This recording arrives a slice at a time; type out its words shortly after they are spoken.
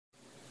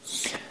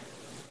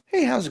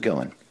Hey, how's it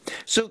going?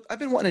 So, I've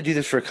been wanting to do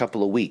this for a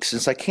couple of weeks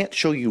since I can't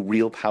show you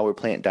real power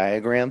plant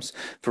diagrams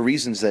for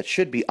reasons that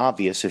should be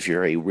obvious if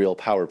you're a real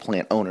power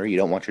plant owner. You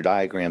don't want your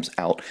diagrams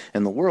out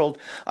in the world.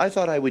 I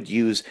thought I would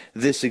use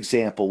this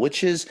example,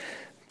 which is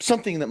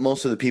something that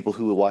most of the people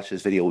who will watch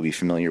this video will be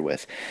familiar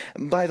with.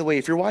 By the way,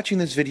 if you're watching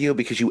this video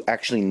because you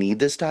actually need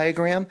this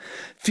diagram,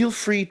 feel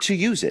free to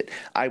use it.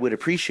 I would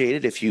appreciate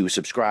it if you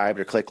subscribed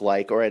or click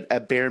like, or at a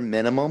bare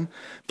minimum,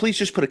 please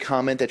just put a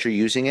comment that you're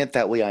using it.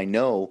 That way I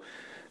know,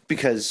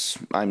 because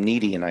I'm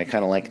needy and I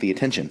kind of like the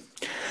attention.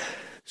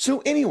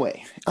 So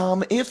anyway,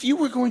 if you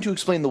were going to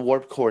explain the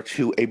warp core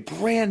to a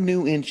brand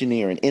new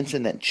engineer, an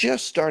ensign that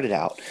just started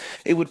out,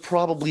 it would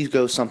probably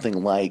go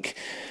something like,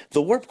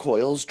 the warp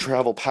coils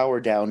travel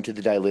power down to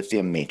the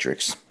dilithium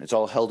matrix. It's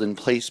all held in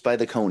place by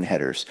the cone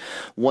headers.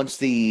 Once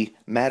the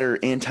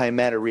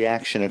matter-antimatter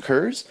reaction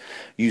occurs,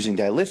 using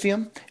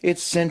dilithium,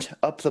 it's sent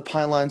up the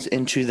pylons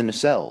into the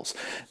nacelles,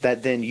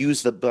 that then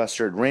use the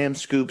bustard ram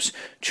scoops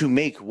to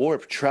make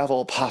warp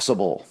travel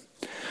possible.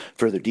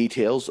 Further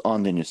details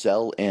on the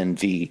nacelle and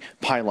the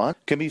pylon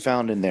can be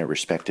found in their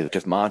respective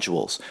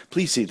modules.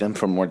 Please see them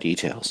for more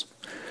details.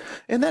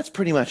 And that's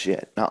pretty much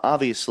it. Now,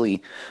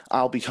 obviously,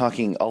 I'll be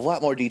talking a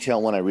lot more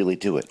detail when I really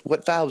do it.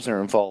 What valves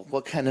are involved,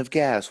 what kind of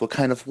gas, what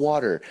kind of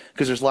water,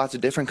 because there's lots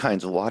of different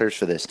kinds of waters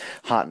for this,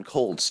 hot and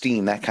cold,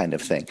 steam, that kind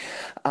of thing.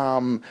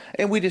 And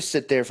we just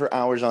sit there for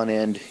hours on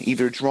end,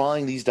 either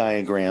drawing these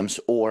diagrams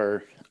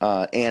or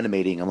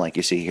animating them like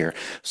you see here.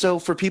 So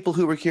for people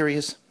who were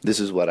curious, this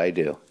is what I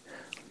do.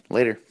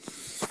 Later.